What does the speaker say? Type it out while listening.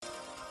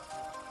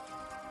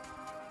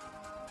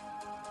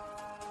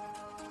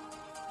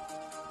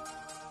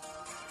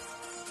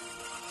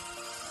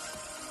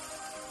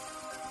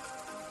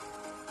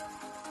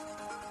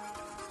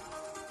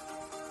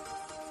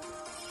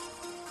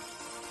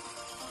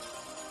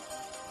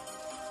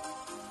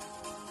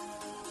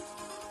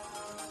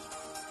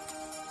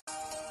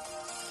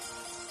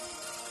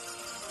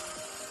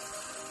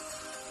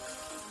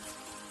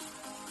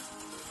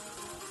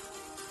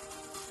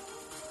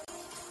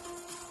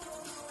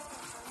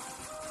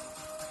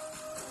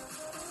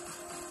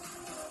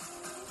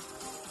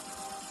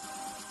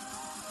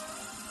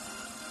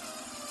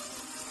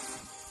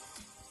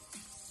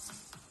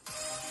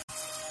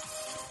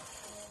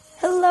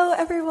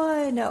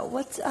everyone.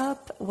 What's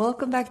up?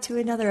 Welcome back to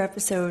another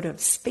episode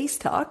of Space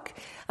Talk.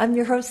 I'm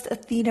your host,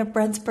 Athena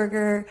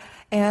Brensberger,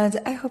 and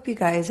I hope you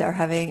guys are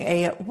having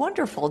a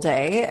wonderful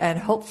day and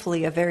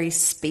hopefully a very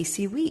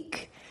spacey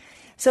week.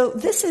 So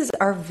this is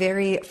our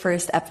very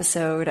first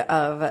episode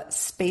of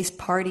space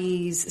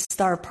parties,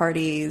 star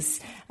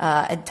parties,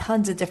 and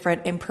tons of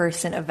different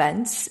in-person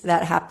events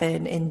that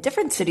happen in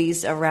different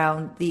cities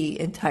around the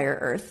entire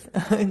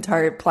Earth,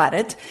 entire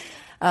planet.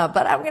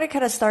 But I'm going to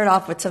kind of start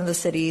off with some of the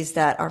cities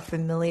that are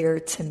familiar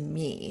to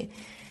me.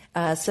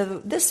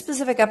 So this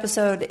specific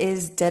episode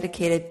is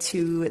dedicated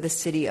to the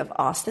city of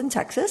Austin,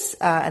 Texas,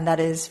 and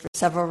that is for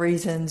several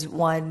reasons.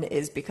 One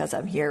is because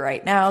I'm here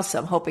right now, so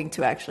I'm hoping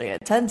to actually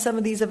attend some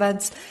of these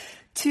events.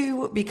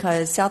 Two,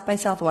 because South by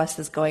Southwest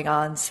is going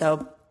on,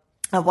 so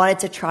I wanted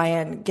to try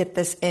and get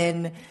this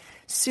in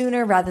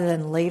sooner rather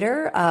than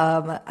later,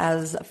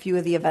 as a few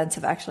of the events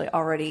have actually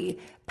already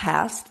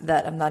passed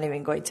that I'm not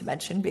even going to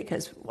mention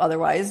because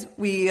otherwise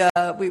we'd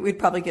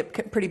probably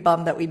get pretty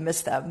bummed that we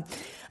missed them.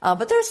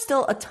 But there's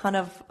still a ton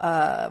of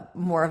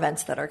more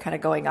events that are kind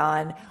of going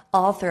on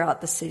all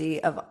throughout the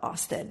city of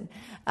Austin.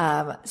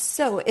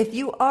 So if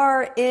you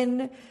are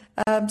in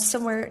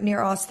somewhere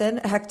near Austin,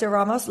 Hector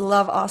Ramos,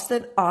 love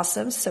Austin,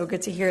 awesome, so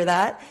good to hear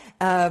that.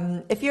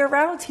 If you're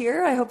around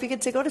here, I hope you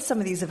get to go to some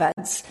of these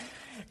events.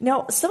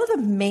 Now, some of the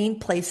main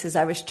places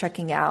I was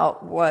checking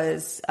out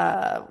was,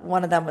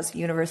 one of them was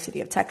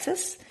University of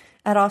Texas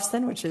at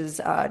Austin, which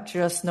is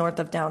just north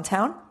of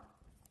downtown.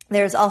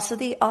 There's also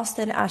the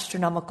Austin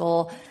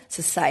Astronomical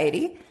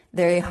Society.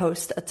 They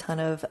host a ton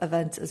of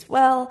events as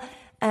well.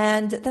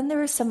 And then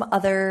there are some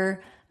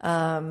other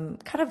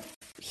kind of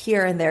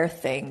here and there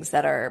things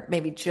that are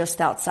maybe just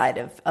outside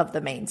of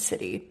the main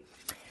city.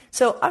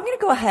 So I'm going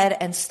to go ahead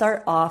and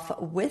start off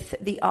with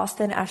the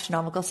Austin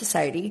Astronomical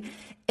Society.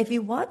 If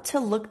you want to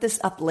look this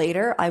up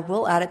later, I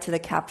will add it to the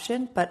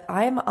caption, but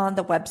I'm on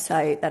the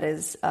website that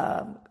is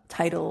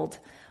titled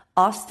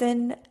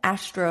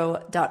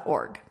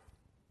austinastro.org.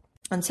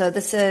 And so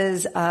this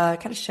is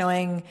kind of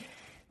showing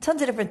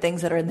tons of different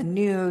things that are in the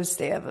news.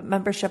 They have a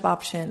membership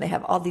option. They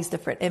have all these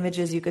different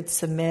images you could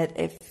submit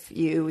if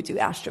you do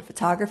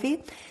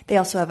astrophotography. They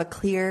also have a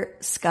clear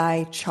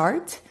sky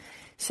chart.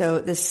 So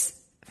this,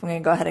 if I'm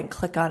going to go ahead and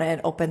click on it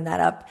and open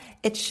that up,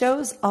 it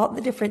shows all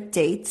the different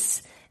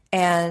dates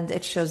and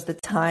it shows the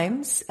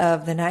times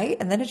of the night.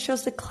 And then it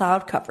shows the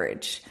cloud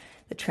coverage,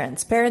 the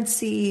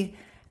transparency,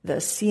 the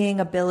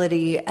seeing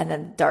ability, and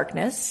then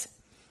darkness.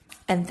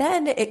 And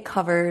then it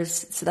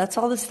covers, so that's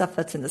all the stuff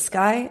that's in the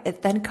sky.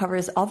 It then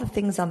covers all the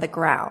things on the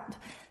ground.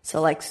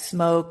 So like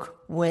smoke,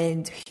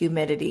 wind,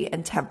 humidity,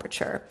 and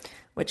temperature,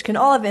 which can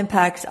all have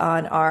impacts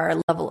on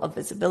our level of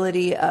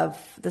visibility of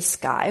the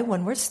sky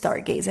when we're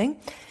stargazing.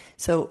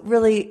 So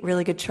really,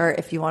 really good chart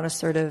if you want to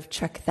sort of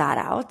check that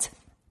out.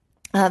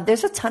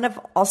 There's a ton of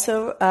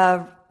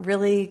also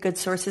really good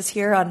sources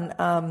here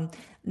on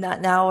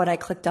now when I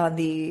clicked on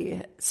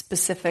the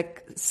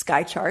specific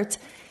sky chart,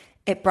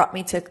 it brought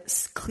me to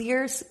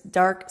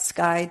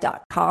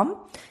cleardarksky.com,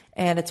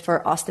 and it's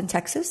for Austin,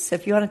 Texas. So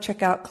if you want to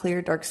check out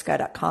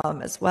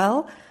cleardarksky.com as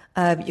well,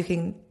 you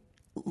can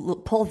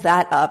pull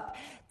that up.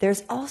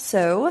 There's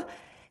also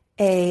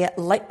a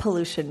light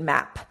pollution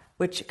map,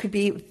 which could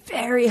be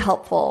very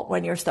helpful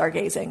when you're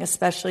stargazing,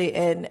 especially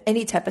in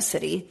any type of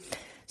city.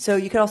 So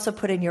you could also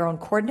put in your own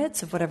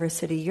coordinates of whatever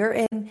city you're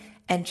in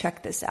and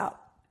check this out.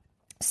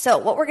 So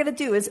what we're going to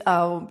do is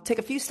take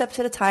a few steps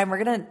at a time.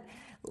 We're going to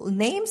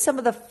name some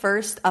of the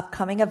first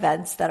upcoming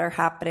events that are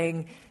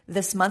happening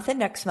this month and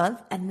next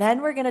month. And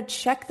then we're going to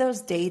check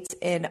those dates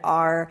in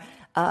our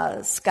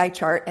sky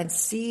chart and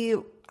see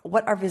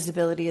what our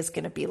visibility is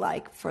going to be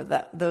like for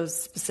those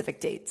specific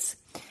dates.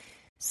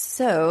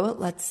 So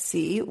let's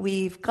see.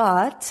 We've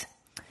got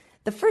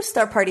the first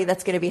star party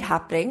that's going to be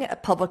happening, a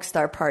public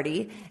star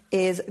party,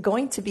 is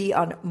going to be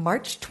on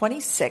March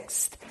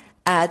 26th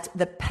at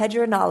the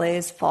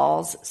Pedernales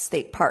Falls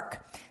State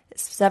Park.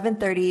 It's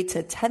 7:30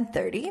 to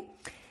 10:30.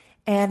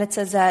 And it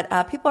says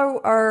that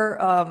people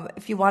are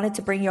if you wanted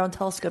to bring your own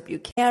telescope, you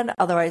can.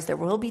 Otherwise, there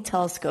will be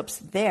telescopes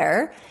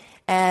there.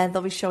 And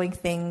they'll be showing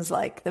things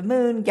like the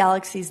moon,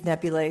 galaxies,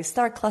 nebulae,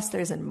 star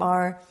clusters, and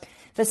more.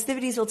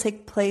 Festivities will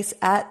take place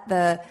at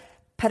the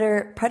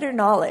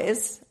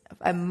Pedernales.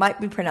 I might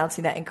be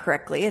pronouncing that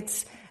incorrectly.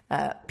 It's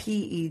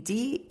Pedernales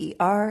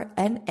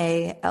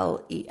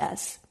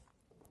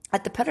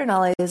at the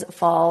Pedernales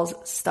Falls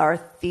Star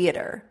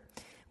Theater,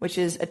 which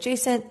is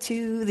adjacent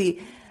to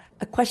the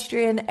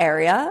equestrian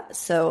area.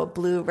 So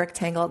blue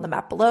rectangle on the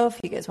map below if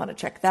you guys want to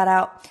check that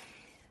out.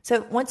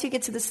 So once you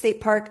get to the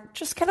state park,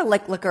 just kind of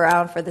like look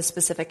around for the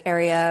specific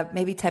area,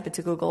 maybe type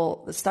into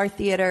Google the Star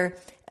Theater,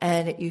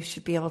 and you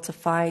should be able to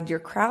find your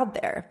crowd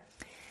there.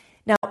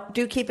 Now,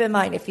 do keep in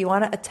mind, if you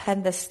want to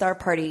attend this star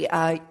party,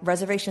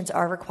 reservations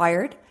are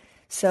required.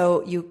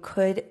 So you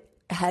could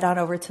head on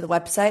over to the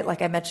website.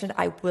 Like I mentioned,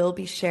 I will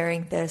be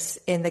sharing this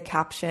in the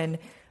caption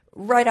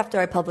right after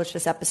I publish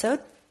this episode.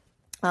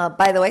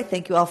 By the way,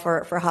 thank you all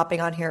for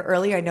hopping on here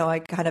early. I know I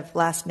kind of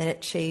last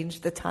minute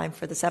changed the time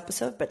for this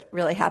episode, but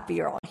really happy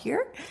you're all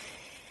here.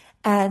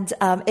 And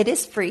it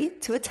is free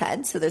to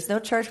attend, so there's no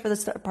charge for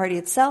the party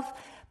itself.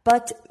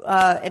 But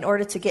in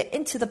order to get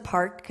into the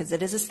park, because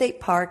it is a state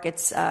park,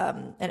 it's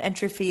an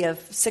entry fee of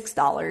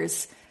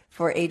 $6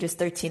 for ages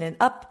 13 and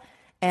up.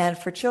 And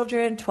for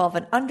children 12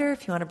 and under,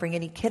 if you want to bring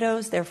any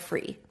kiddos, they're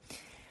free.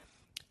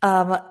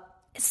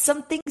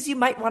 Some things you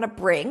might want to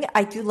bring.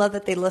 I do love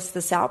that they list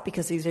this out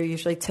because these are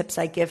usually tips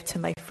I give to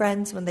my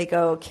friends when they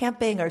go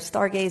camping or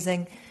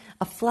stargazing.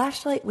 A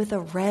flashlight with a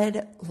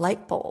red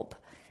light bulb.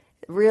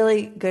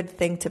 Really good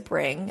thing to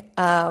bring.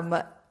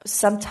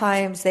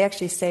 Sometimes they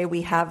actually say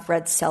we have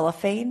red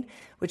cellophane,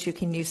 which you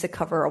can use to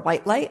cover a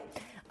white light.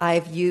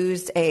 I've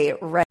used a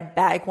red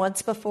bag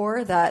once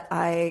before that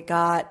I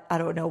got, I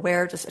don't know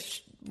where, just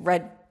a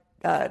red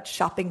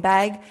shopping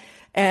bag.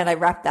 And I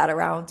wrapped that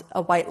around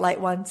a white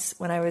light once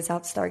when I was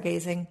out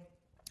stargazing.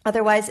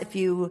 Otherwise, if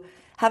you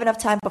have enough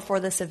time before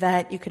this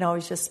event, you can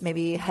always just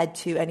maybe head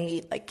to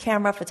any like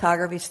camera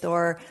photography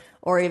store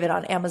or even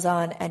on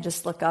Amazon and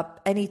just look up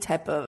any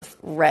type of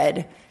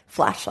red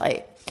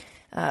flashlight.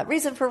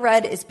 Reason for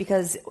red is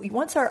because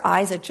once our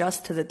eyes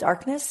adjust to the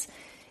darkness,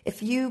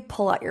 if you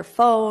pull out your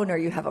phone or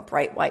you have a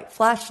bright white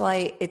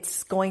flashlight,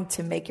 it's going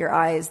to make your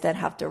eyes then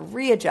have to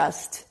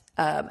readjust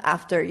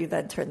after you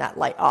then turn that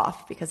light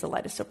off because the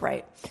light is so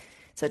bright.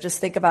 So just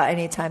think about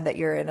any time that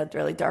you're in a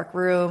really dark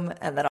room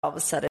and then all of a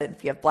sudden,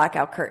 if you have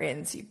blackout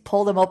curtains, you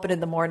pull them open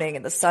in the morning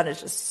and the sun is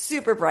just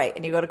super bright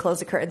and you go to close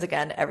the curtains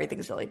again,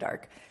 everything's really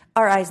dark.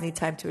 Our eyes need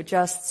time to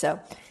adjust. So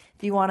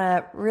if you want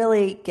to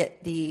really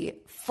get the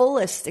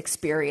fullest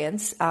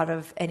experience out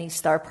of any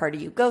star party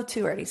you go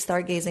to or any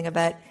stargazing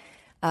event,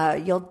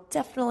 you'll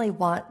definitely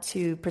want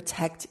to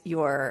protect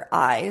your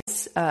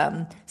eyes,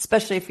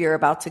 especially if you're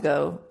about to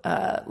go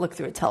look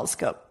through a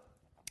telescope.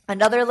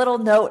 Another little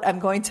note I'm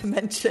going to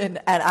mention,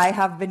 and I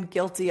have been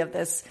guilty of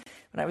this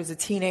when I was a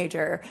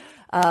teenager,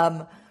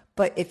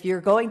 but if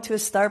you're going to a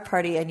star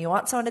party and you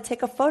want someone to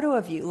take a photo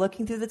of you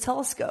looking through the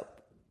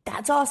telescope,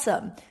 that's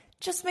awesome.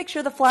 Just make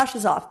sure the flash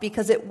is off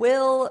because it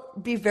will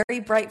be very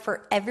bright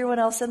for everyone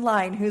else in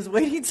line who's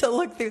waiting to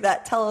look through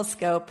that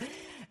telescope.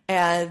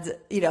 And,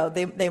 you know,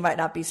 they might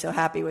not be so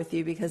happy with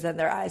you because then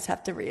their eyes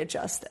have to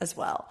readjust as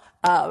well.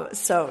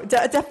 So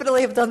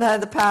definitely have done that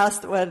in the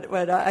past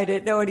when I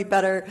didn't know any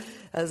better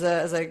as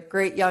a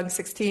great young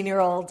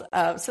 16-year-old.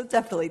 So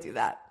definitely do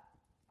that.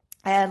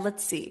 And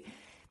let's see.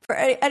 For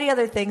any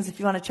other things, if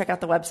you want to check out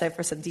the website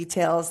for some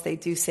details, they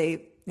do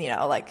say, you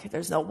know, like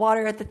there's no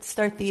water at the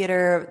Star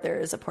Theater. There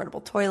is a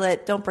portable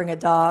toilet. Don't bring a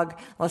dog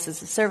unless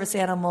it's a service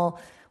animal.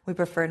 We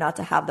prefer not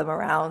to have them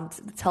around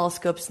the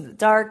telescopes in the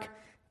dark.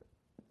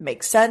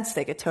 Makes sense.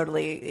 They could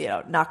totally, you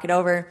know, knock it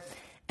over,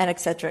 and et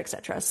cetera, et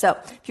cetera. So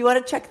if you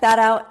want to check that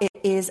out, it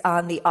is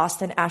on the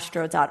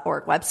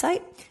austinastro.org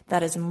website.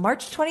 That is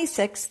March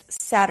 26th,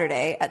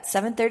 Saturday at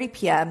 7:30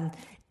 p.m.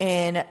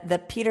 in the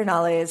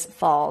Pedernales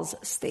Falls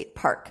State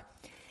Park.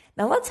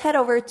 Now let's head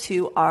over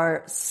to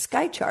our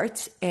sky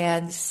charts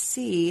and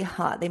see,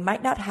 they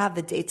might not have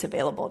the dates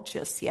available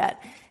just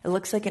yet. It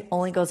looks like it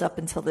only goes up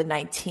until the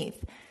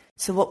 19th.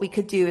 So what we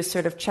could do is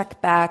sort of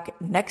check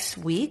back next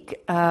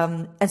week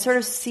and sort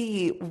of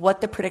see what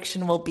the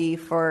prediction will be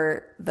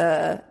for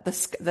the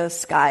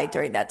sky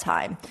during that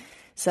time.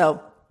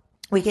 So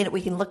we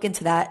can look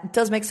into that. It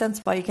does make sense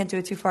why you can't do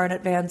it too far in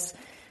advance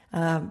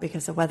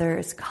because the weather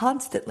is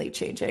constantly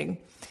changing.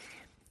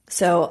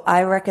 So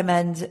I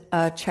recommend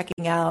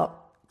checking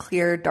out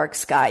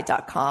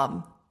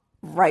cleardarksky.com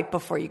right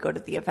before you go to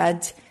the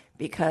event,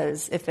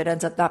 because if it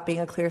ends up not being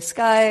a clear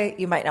sky,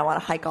 you might not want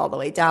to hike all the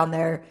way down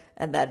there.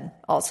 And then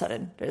all of a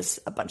sudden there's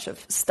a bunch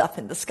of stuff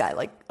in the sky,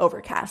 like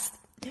overcast.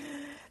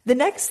 The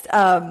next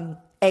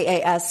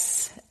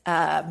AAS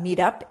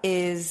meetup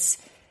is,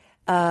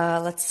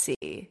 let's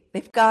see,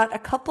 they've got a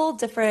couple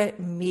different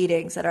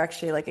meetings that are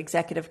actually like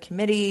executive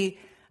committee,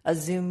 a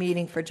Zoom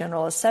meeting for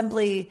General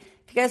Assembly.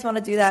 If you guys want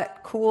to do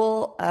that,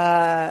 cool,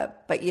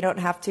 but you don't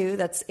have to.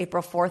 That's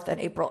April 4th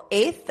and April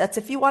 8th. That's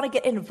if you want to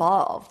get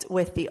involved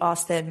with the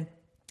Austin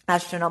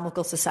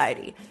Astronomical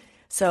Society.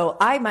 So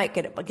I might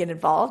get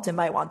involved and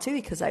might want to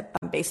because I'm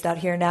based out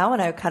here now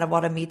and I kind of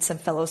want to meet some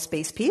fellow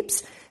space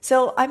peeps.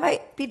 So I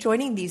might be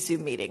joining these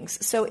Zoom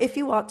meetings. So if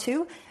you want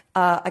to,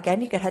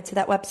 again, you can head to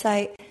that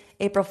website.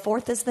 April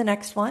 4th is the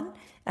next one.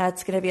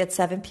 It's going to be at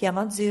 7 p.m.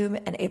 on Zoom.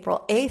 And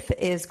April 8th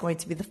is going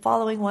to be the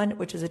following one,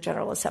 which is a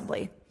General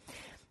Assembly.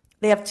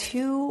 They have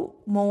two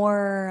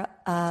more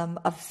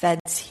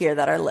events here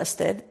that are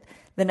listed.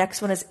 The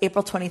next one is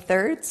April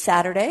 23rd,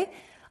 Saturday,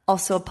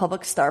 also a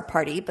public star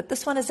party, but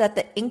this one is at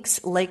the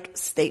Inks Lake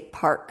State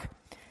Park.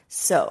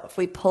 So if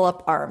we pull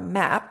up our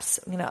maps,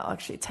 I'll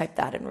actually type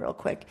that in real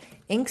quick.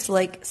 Inks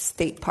Lake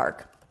State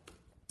Park.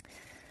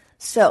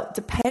 So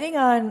depending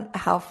on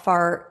how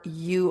far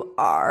you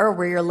are,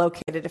 where you're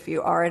located, if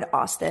you are in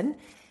Austin,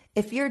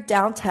 if you're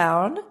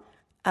downtown,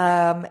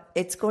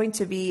 it's going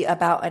to be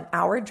about an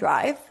hour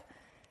drive.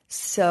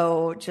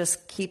 So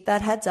just keep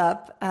that heads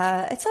up.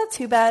 It's not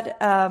too bad.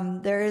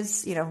 There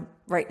is,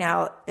 right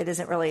now it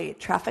isn't really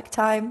traffic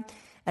time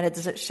and it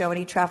doesn't show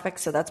any traffic.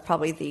 So that's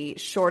probably the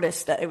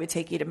shortest that it would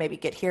take you to maybe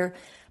get here.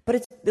 but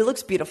it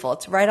looks beautiful.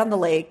 It's right on the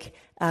lake.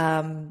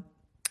 I'm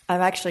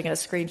actually going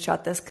to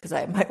screenshot this because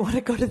I might want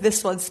to go to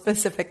this one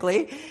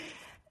specifically.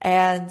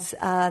 And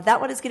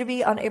that one is going to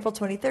be on April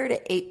 23rd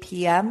at 8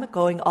 p.m.,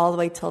 going all the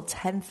way till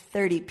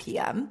 10:30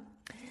 p.m.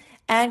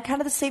 And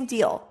kind of the same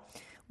deal,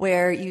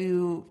 where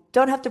you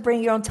don't have to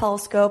bring your own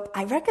telescope.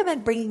 I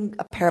recommend bringing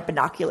a pair of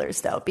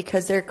binoculars, though,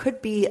 because there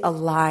could be a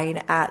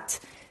line at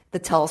the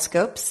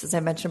telescopes, as I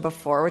mentioned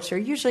before, which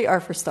usually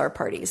are for star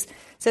parties.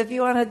 So if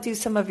you want to do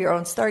some of your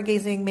own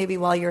stargazing, maybe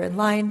while you're in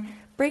line,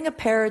 bring a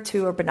pair or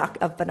two of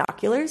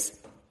binoculars.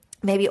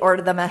 Maybe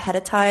order them ahead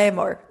of time,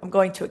 or I'm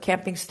going to a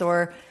camping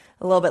store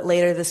a little bit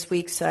later this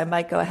week, so I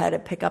might go ahead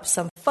and pick up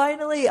some.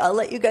 Finally, I'll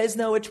let you guys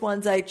know which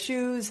ones I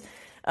choose.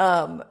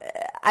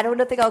 I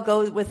don't think I'll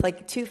go with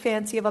like too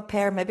fancy of a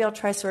pair. Maybe I'll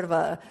try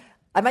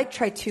I might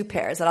try two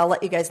pairs, and I'll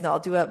let you guys know. I'll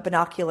do a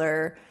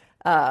binocular,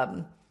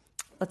 a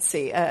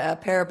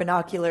pair of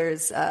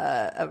binoculars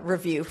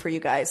review for you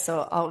guys.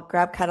 So I'll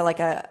grab kind of like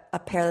a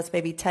pair that's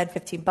maybe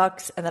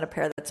 $10-15, and then a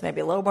pair that's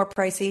maybe a little more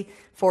pricey,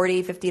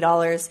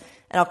 $40-50,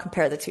 and I'll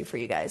compare the two for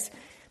you guys.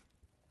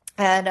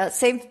 And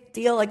same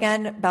deal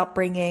again about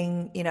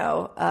bringing,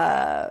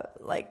 a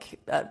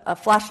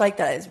flashlight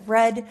that is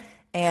red,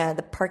 and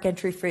the park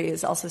entry fee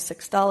is also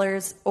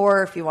 $6.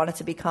 Or if you want it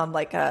to become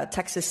like a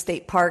Texas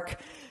State Park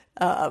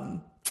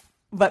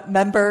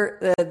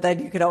member,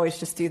 then you could always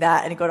just do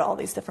that and go to all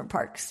these different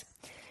parks.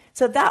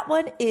 So that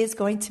one is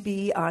going to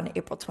be on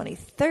April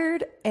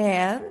 23rd.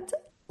 And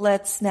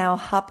let's now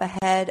hop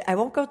ahead. I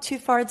won't go too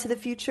far into the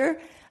future,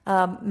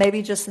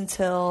 maybe just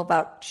until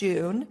about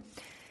June.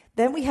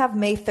 Then we have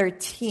May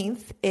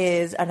 13th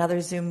is another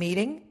Zoom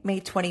meeting.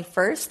 May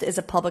 21st is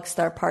a public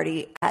star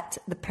party at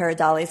the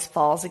Pedernales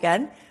Falls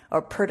again,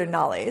 or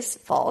Pedernales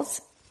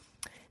Falls.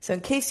 So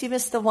in case you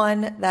missed the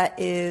one that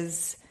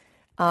is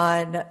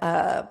on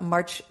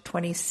March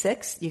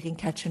 26th, you can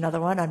catch another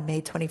one on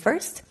May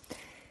 21st.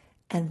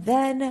 And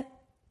then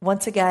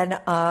once again,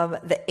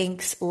 the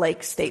Inks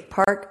Lake State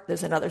Park,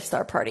 there's another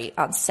star party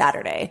on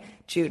Saturday,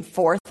 June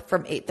 4th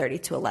from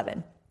 8:30 to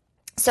 11.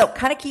 So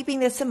kind of keeping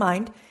this in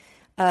mind,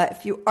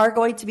 if you are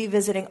going to be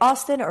visiting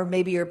Austin, or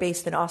maybe you're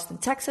based in Austin,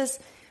 Texas,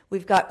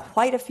 we've got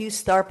quite a few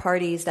star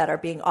parties that are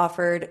being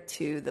offered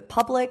to the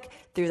public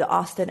through the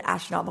Austin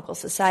Astronomical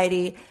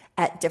Society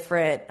at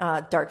different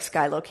dark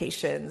sky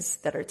locations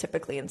that are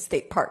typically in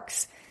state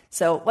parks.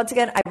 So once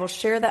again, I will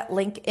share that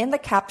link in the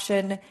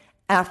caption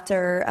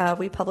after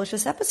we publish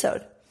this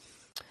episode.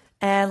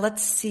 And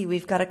let's see,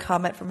 we've got a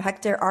comment from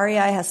Hector.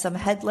 REI has some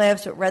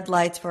headlamps with red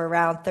lights for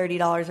around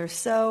 $30 or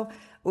so.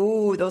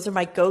 Ooh, those are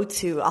my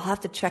go-to. I'll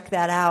have to check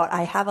that out.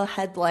 I have a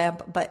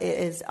headlamp, but it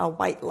is a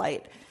white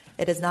light.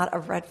 It is not a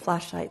red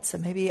flashlight, so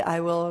maybe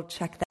I will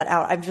check that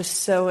out. I'm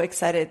just so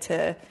excited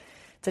to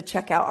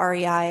check out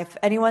REI. If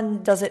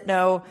anyone doesn't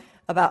know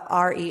about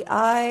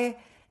REI,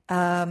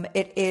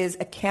 it is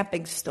a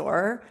camping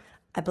store.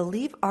 I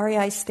believe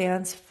REI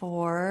stands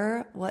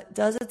for, what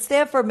does it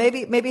stand for?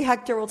 Maybe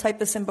Hector will type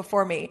this in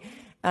before me.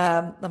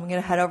 I'm going to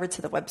head over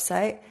to the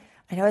website.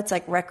 I know it's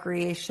like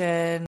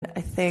recreation,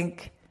 I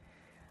think.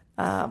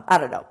 I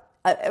don't know.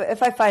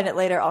 If I find it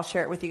later, I'll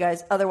share it with you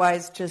guys.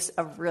 Otherwise, just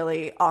a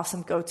really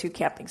awesome go-to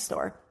camping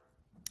store.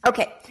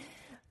 Okay,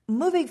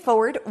 moving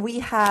forward,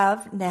 we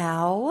have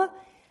now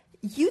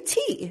UT,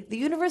 the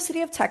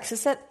University of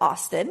Texas at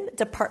Austin,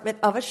 Department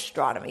of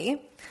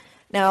Astronomy.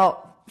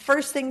 Now,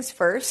 first things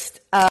first,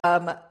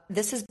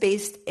 this is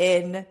based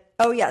in,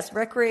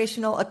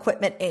 Recreational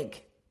Equipment, Inc.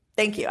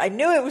 Thank you. I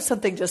knew it was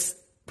something just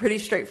pretty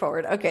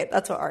straightforward. Okay,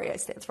 that's what REI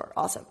stands for.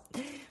 Awesome.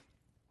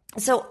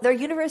 So their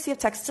University of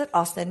Texas at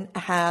Austin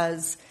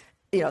has,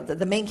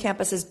 the main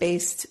campus is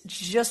based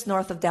just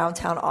north of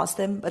downtown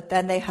Austin, but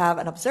then they have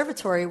an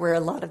observatory where a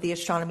lot of the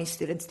astronomy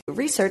students do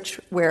research,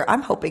 where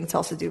I'm hoping to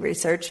also do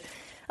research,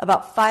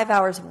 about 5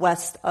 hours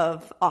west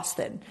of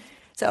Austin.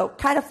 So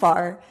kind of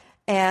far,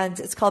 and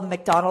it's called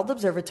McDonald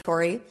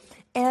Observatory.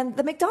 And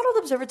the McDonald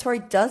Observatory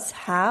does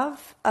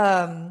have,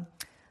 let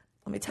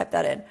me type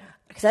that in,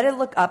 because I didn't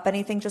look up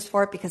anything just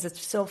for it because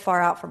it's so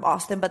far out from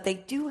Austin, but they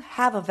do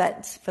have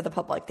events for the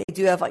public. They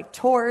do have like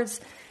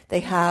tours. They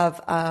have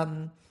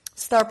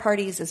star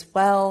parties as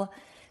well.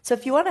 So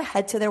if you want to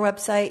head to their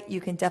website,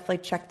 you can definitely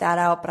check that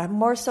out. But I'm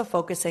more so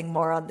focusing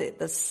more on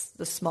the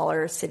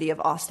smaller city of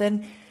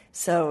Austin.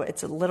 So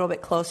it's a little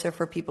bit closer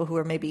for people who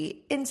are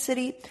maybe in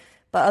city.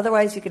 But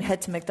otherwise, you can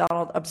head to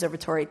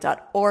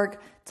mcdonaldobservatory.org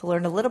to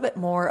learn a little bit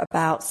more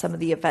about some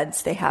of the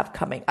events they have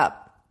coming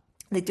up.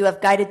 They do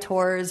have guided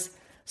tours,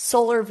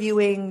 solar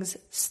viewings,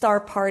 star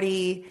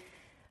party,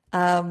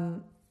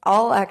 looks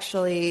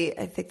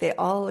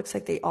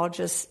like they all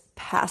just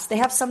passed. They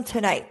have some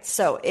tonight.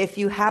 So if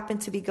you happen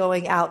to be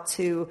going out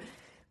to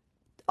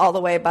all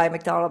the way by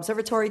McDonald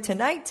Observatory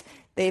tonight,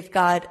 they've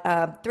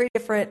got 3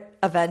 different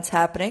events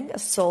happening. A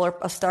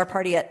star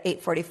party at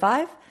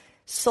 8:45,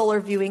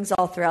 solar viewings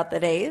all throughout the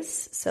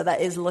days. So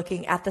that is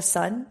looking at the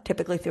sun,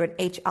 typically through an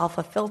H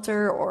alpha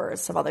filter or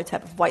some other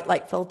type of white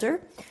light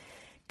filter.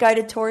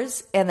 Guided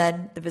tours, and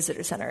then the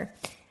visitor center.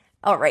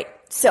 All right,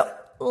 so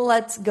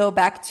let's go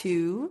back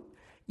to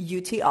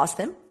UT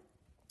Austin.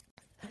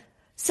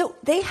 So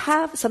they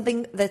have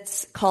something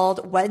that's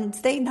called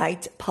Wednesday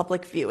night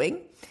public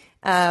viewing.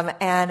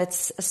 And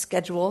it's a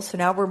schedule. So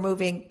now we're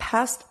moving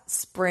past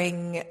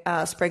spring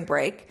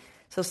break.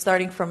 So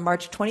starting from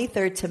March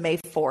 23rd to May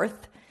 4th,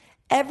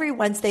 every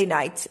Wednesday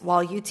night while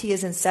UT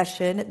is in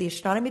session, the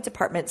astronomy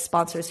department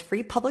sponsors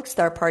free public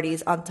star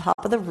parties on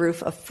top of the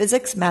roof of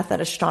Physics, Math,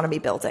 and Astronomy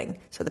building.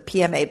 So the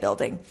PMA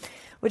building,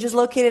 which is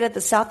located at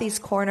the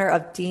southeast corner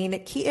of Dean,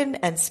 Keaton,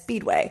 and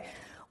Speedway.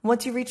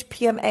 Once you reach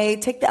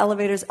PMA, take the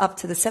elevators up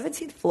to the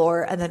 17th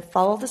floor and then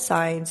follow the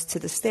signs to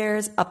the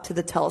stairs up to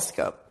the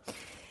telescope.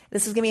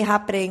 This is going to be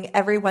happening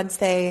every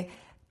Wednesday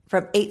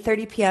from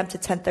 8:30 p.m. to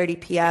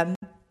 10:30 p.m.,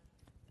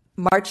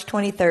 March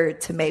 23rd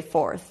to May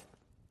 4th.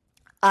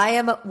 I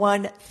am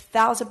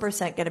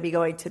 1,000% going to be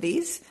going to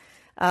these,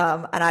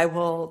 and I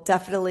will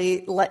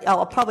definitely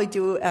I'll probably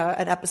do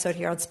an episode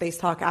here on Space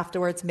Talk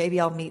afterwards. Maybe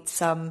I'll meet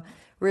some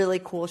really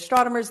cool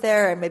astronomers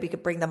there, and maybe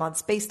could bring them on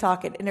Space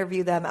Talk and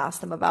interview them,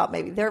 ask them about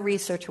maybe their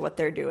research or what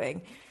they're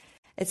doing.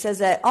 It says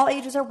that all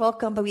ages are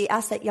welcome, but we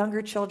ask that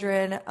younger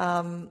children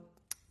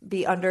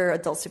be under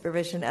adult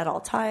supervision at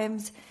all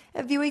times.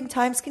 And viewing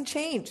times can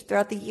change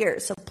throughout the year,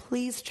 so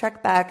please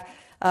check back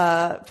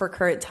for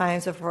current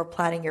times before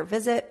planning your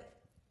visit.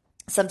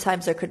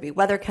 Sometimes there could be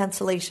weather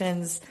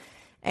cancellations,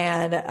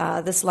 and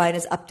this line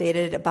is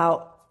updated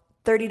about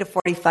 30 to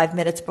 45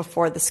 minutes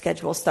before the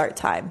scheduled start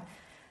time.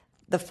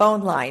 The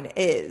phone line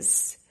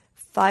is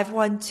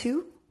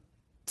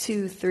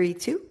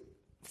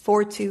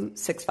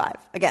 512-232-4265.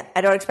 Again, I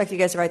don't expect you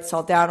guys to write this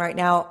all down right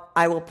now.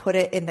 I will put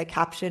it in the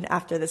caption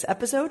after this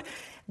episode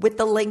with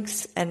the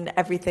links and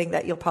everything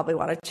that you'll probably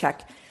want to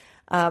check.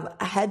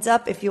 A heads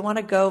up, if you want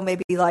to go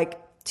maybe like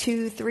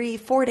 2, 3,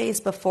 4 days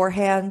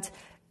beforehand,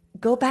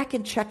 go back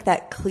and check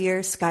that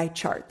clear sky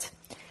chart.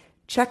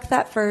 Check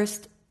that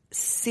first.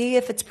 See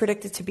if it's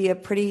predicted to be a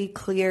pretty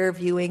clear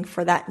viewing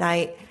for that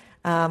night.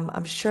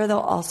 I'm sure they'll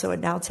also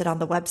announce it on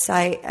the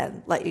website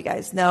and let you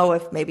guys know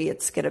if maybe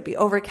it's going to be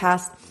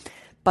overcast.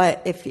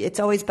 But if it's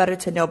always better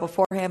to know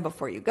beforehand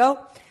before you go.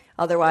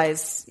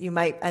 Otherwise, you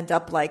might end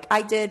up like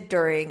I did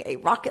during a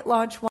rocket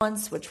launch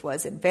once, which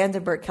was in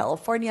Vandenberg,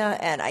 California,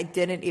 and I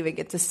didn't even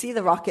get to see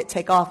the rocket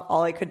take off.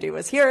 All I could do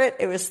was hear it.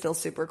 It was still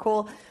super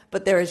cool,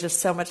 but there was just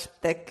so much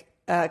thick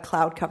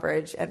cloud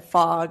coverage and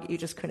fog, you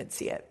just couldn't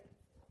see it.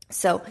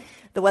 So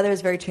the weather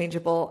is very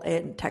changeable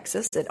in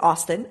Texas, in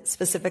Austin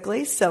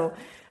specifically. So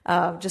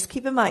just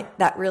keep in mind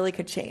that really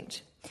could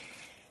change.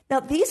 Now,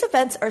 these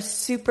events are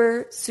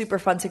super, super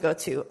fun to go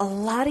to. A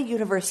lot of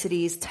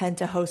universities tend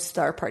to host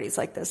star parties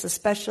like this,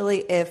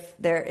 especially if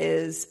there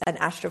is an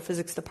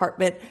astrophysics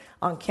department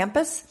on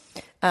campus.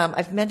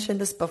 I've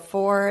mentioned this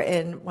before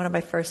in one of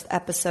my first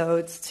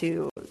episodes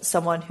to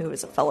someone who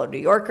is a fellow New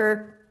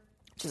Yorker,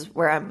 which is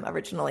where I'm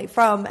originally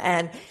from,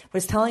 and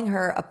was telling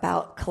her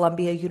about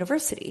Columbia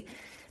University.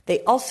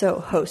 They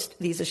also host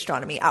these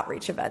astronomy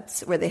outreach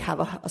events where they have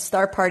a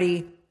star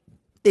party.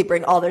 They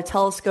bring all their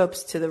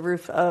telescopes to the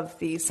roof of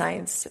the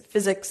science,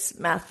 physics,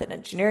 math, and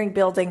engineering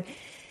building,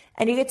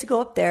 and you get to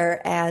go up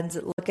there and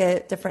look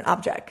at different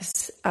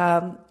objects.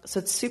 So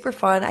it's super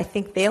fun. I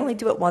think they only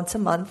do it once a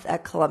month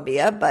at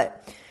Columbia,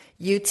 but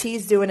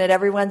UT's doing it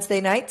every Wednesday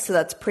night, so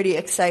that's pretty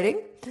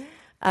exciting.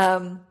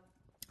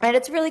 And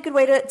it's a really good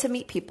way to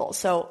meet people.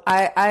 So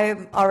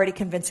I'm already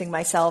convincing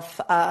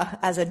myself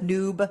as a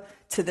noob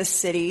to the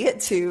city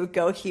to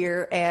go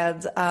here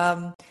and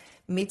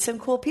meet some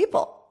cool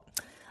people.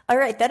 All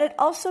right, then it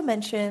also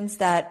mentions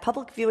that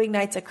public viewing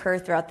nights occur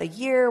throughout the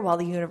year while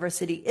the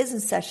university is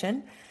in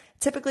session.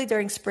 Typically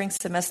during spring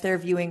semester,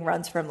 viewing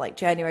runs from like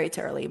January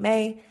to early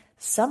May.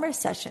 Summer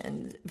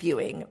session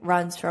viewing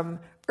runs from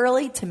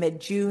early to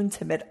mid-June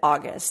to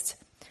mid-August,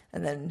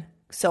 and then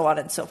so on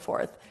and so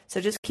forth.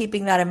 So just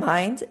keeping that in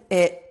mind,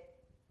 it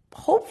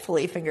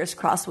hopefully, fingers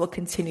crossed, will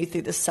continue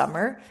through the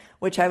summer,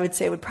 which I would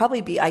say would probably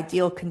be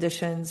ideal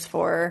conditions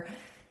for,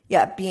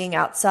 being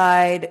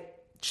outside.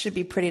 Should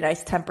be pretty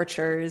nice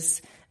temperatures.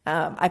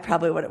 I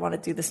probably wouldn't want to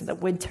do this in the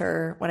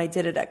winter. When I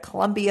did it at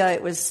Columbia,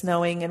 it was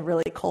snowing and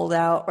really cold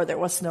out, or there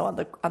was snow on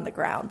the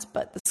ground,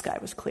 but the sky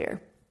was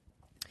clear.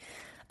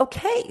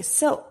 Okay,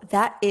 so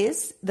that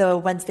is the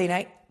Wednesday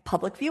night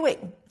public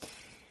viewing.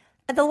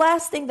 And the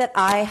last thing that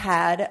I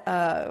had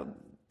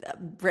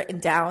written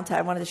down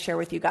I wanted to share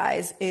with you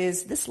guys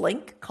is this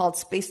link called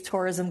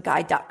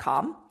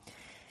spacetourismguide.com.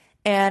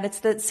 And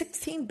it's the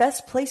 16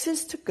 best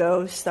places to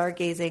go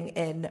stargazing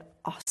in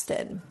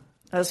Austin.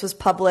 This was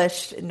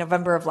published in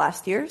November of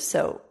last year,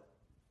 so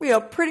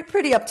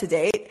pretty up to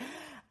date.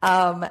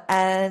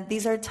 And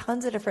these are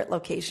tons of different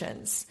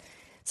locations.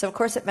 So of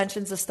course it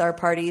mentions the star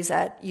parties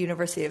at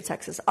University of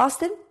Texas,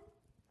 Austin.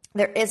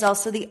 There is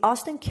also the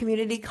Austin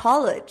Community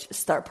College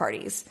star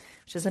parties,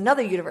 which is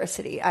another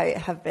university I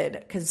have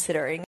been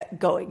considering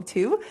going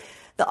to.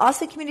 The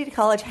Austin Community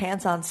College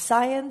Hands-On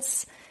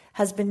Science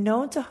has been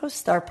known to host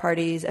star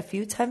parties a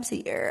few times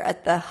a year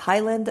at the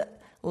Highland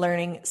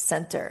Learning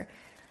Center.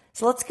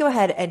 So let's go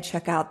ahead and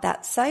check out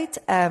that site.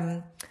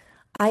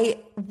 I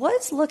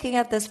was looking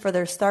at this for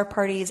their star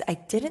parties. I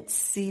didn't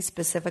see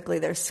specifically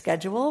their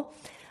schedule.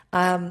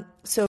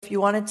 So if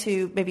you wanted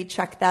to maybe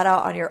check that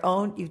out on your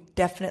own, you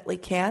definitely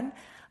can.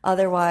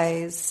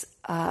 Otherwise,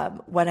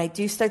 when I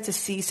do start to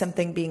see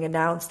something being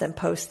announced and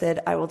posted,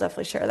 I will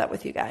definitely share that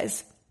with you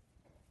guys.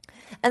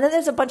 And then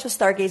there's a bunch of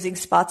stargazing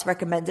spots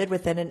recommended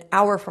within an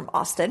hour from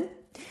Austin.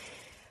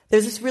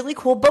 There's this really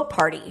cool boat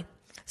party.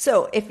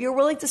 So if you're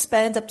willing to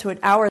spend up to an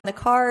hour in the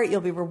car,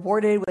 you'll be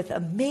rewarded with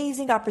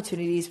amazing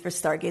opportunities for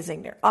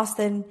stargazing near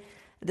Austin.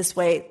 This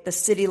way, the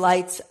city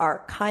lights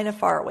are kind of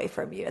far away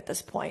from you at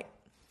this point.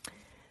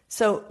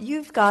 So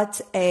you've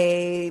got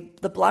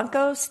the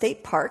Blanco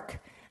State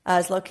Park.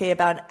 Is located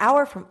about an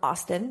hour from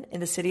Austin in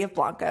the city of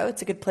Blanco.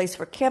 It's a good place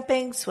for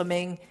camping,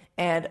 swimming,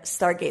 and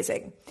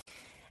stargazing.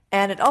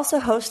 And it also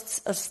hosts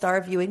a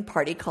star viewing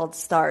party called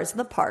Stars in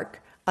the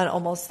Park on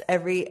almost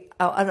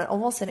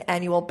an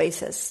annual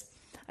basis.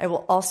 I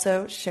will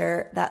also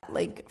share that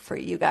link for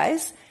you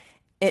guys.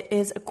 It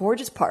is a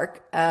gorgeous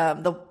park.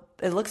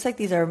 It looks like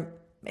these are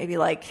maybe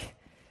like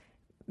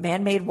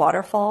man-made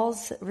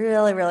waterfalls.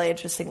 Really, really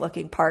interesting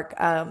looking park.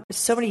 There's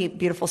so many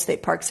beautiful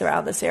state parks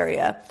around this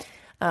area.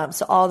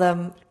 So all of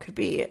them could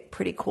be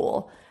pretty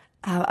cool.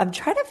 I'm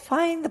trying to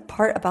find the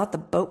part about the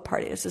boat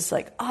party. It's just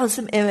like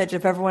awesome image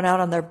of everyone out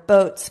on their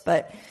boats,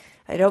 but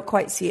I don't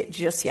quite see it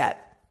just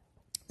yet.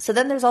 So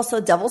then there's also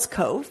Devil's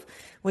Cove,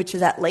 which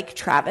is at Lake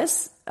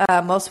Travis,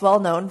 most well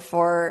known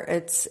for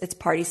its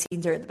party scene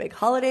during the big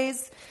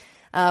holidays,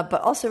 but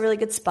also a really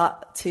good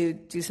spot to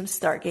do some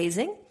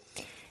stargazing.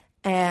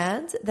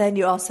 And then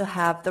you also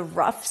have the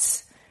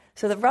Ruffs.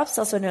 So the Ruffs,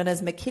 also known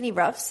as McKinney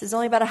Ruffs, is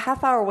only about a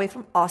half hour away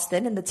from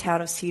Austin in the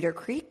town of Cedar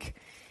Creek.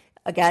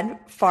 Again,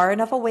 far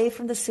enough away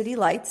from the city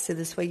lights, so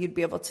this way you'd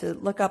be able to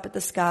look up at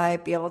the sky,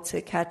 be able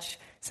to catch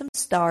some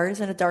stars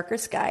in a darker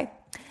sky.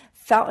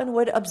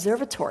 Fountainwood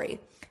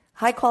Observatory,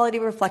 high-quality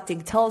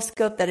reflecting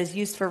telescope that is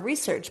used for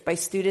research by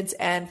students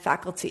and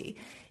faculty.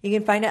 You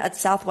can find it at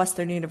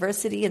Southwestern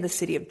University in the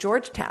city of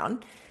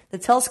Georgetown. The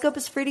telescope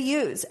is free to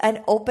use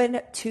and open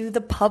to the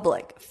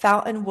public.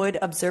 Fountainwood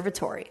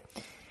Observatory.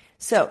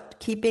 So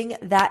keeping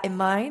that in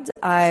mind,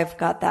 I've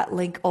got that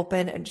link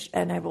open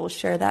and I will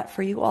share that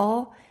for you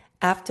all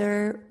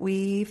after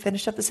we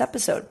finish up this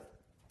episode.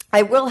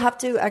 I will have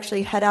to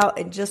actually head out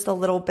in just a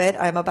little bit.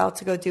 I'm about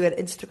to go do an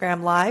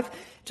Instagram live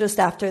just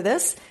after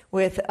this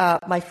with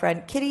my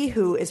friend Kitty,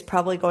 who is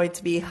probably going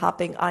to be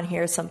hopping on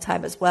here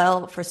sometime as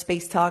well for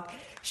Space Talk.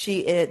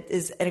 She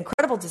is an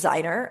incredible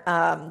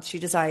designer. She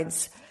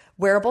designs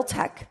wearable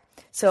tech.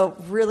 So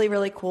really,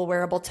 really cool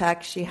wearable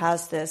tech. She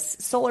has this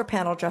solar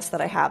panel dress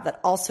that I have that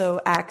also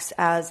acts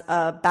as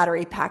a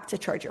battery pack to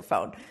charge your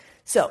phone.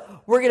 So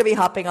we're going to be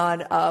hopping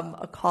on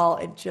a call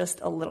in just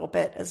a little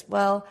bit as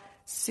well.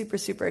 Super,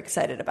 super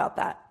excited about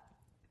that.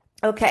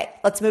 Okay,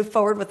 let's move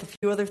forward with a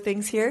few other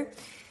things here.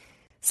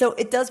 So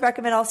it does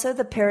recommend also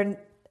the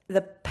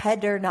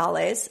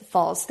Pedernales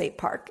Falls State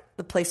Park,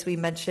 the place we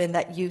mentioned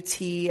that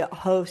UT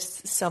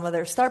hosts some of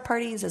their star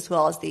parties, as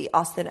well as the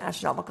Austin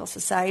Astronomical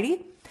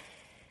Society.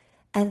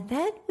 And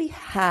then we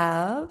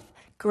have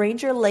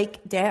Granger Lake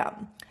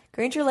Dam.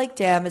 Granger Lake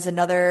Dam is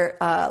another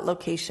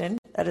location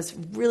that is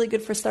really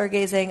good for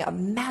stargazing, a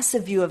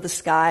massive view of the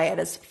sky, and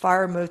is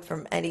far removed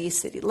from any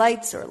city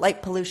lights or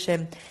light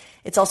pollution.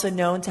 It's also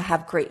known to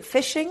have great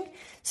fishing.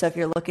 So if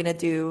you're looking to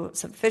do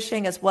some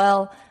fishing as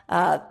well,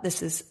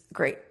 this is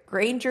great.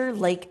 Granger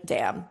Lake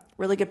Dam,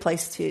 really good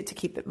place to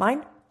keep in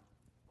mind.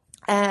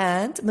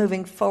 And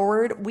moving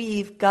forward,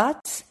 we've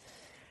got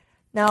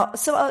now,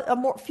 so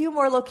a few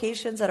more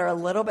locations that are a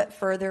little bit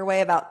further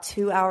away, about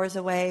 2 hours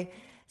away.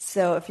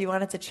 So if you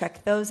wanted to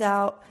check those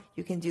out,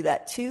 you can do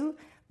that too.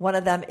 One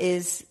of them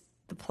is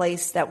the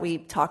place that we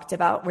talked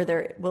about where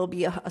there will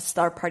be a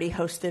star party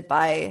hosted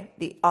by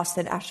the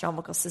Austin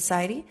Astronomical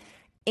Society,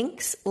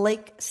 Inks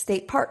Lake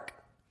State Park.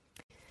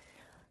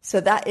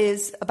 So that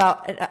is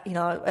about,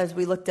 as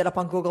we looked it up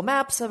on Google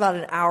Maps, about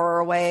an hour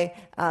away.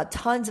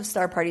 Tons of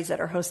star parties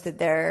that are hosted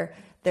there.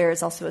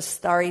 There's also a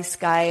Starry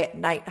Sky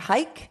night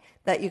hike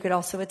that you could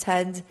also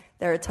attend.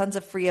 There are tons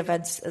of free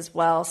events as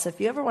well. So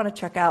if you ever want to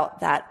check out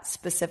that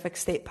specific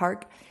state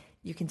park,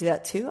 you can do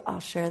that too.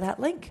 I'll share that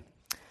link.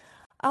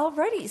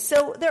 Alrighty,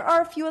 so there are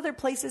a few other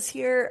places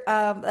here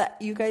that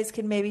you guys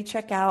can maybe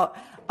check out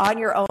on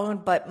your own,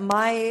 but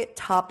my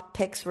top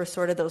picks were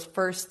sort of those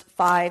first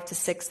 5 to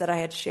 6 that I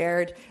had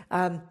shared,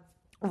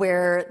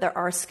 where there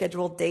are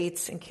scheduled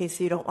dates in case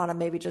you don't want to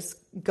maybe just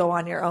go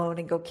on your own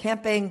and go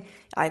camping,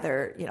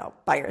 either,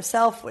 by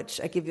yourself, which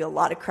I give you a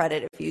lot of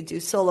credit if you do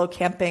solo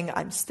camping.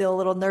 I'm still a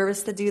little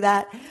nervous to do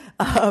that,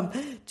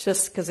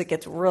 just because it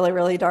gets really,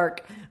 really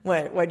dark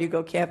when you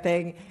go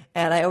camping.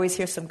 And I always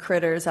hear some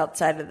critters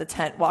outside of the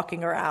tent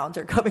walking around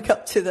or coming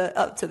up to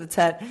the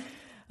tent.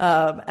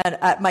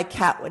 My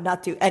cat would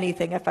not do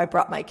anything if I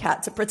brought my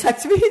cat to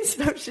protect me.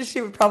 So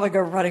she would probably go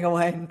running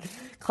away and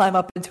climb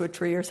up into a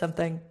tree or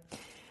something.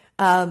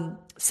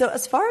 So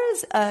as far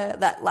as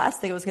that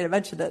last thing I was going to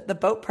mention, the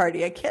boat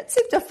party, I can't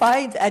seem to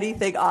find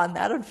anything on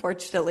that,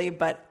 unfortunately.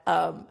 But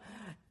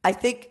I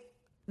think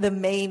the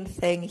main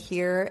thing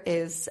here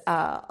is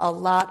a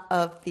lot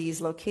of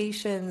these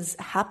locations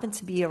happen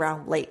to be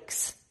around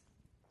lakes.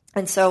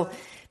 And so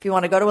if you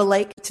want to go to a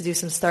lake to do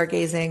some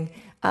stargazing,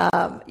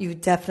 you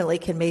definitely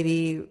can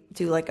maybe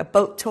do like a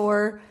boat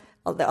tour.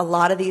 A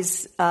lot of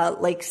these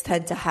lakes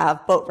tend to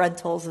have boat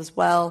rentals as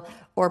well,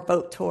 or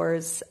boat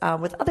tours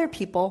with other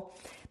people.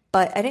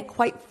 But I didn't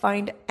quite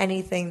find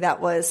anything that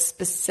was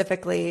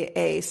specifically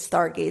a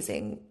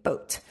stargazing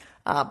boat.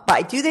 But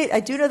I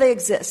do know they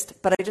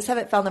exist, but I just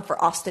haven't found them for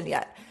Austin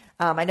yet.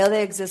 I know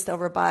they exist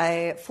over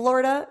by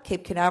Florida,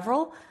 Cape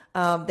Canaveral.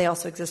 They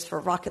also exist for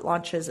rocket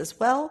launches as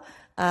well.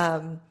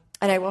 And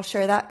I will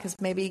share that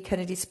because maybe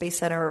Kennedy Space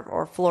Center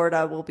or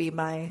Florida will be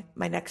my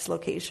next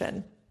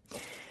location.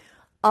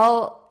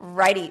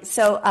 Alrighty.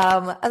 So,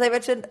 as I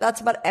mentioned,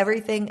 that's about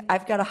everything.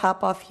 I've got to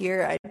hop off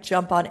here. I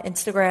jump on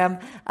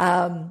Instagram,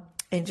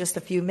 in just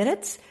a few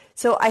minutes.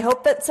 So I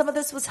hope that some of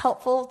this was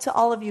helpful to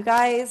all of you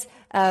guys.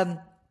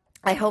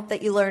 I hope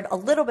that you learned a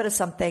little bit of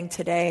something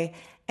today.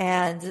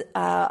 And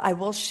I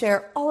will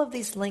share all of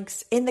these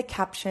links in the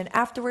caption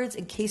afterwards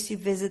in case you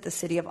visit the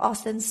city of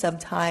Austin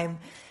sometime,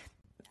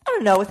 I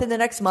don't know, within the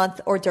next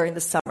month or during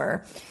the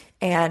summer.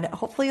 And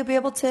hopefully you'll be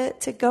able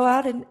to go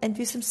out and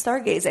do some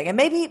stargazing. And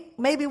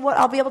maybe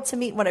I'll be able to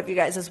meet one of you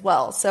guys as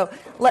well. So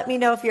let me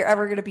know if you're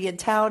ever going to be in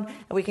town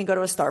and we can go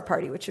to a star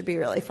party, which would be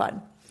really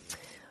fun.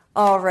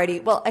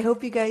 Alrighty. Well, I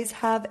hope you guys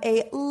have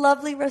a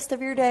lovely rest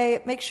of your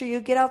day. Make sure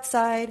you get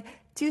outside,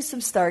 do some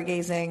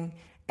stargazing,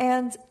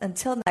 and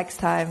until next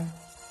time,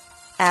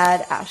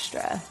 ad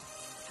astra.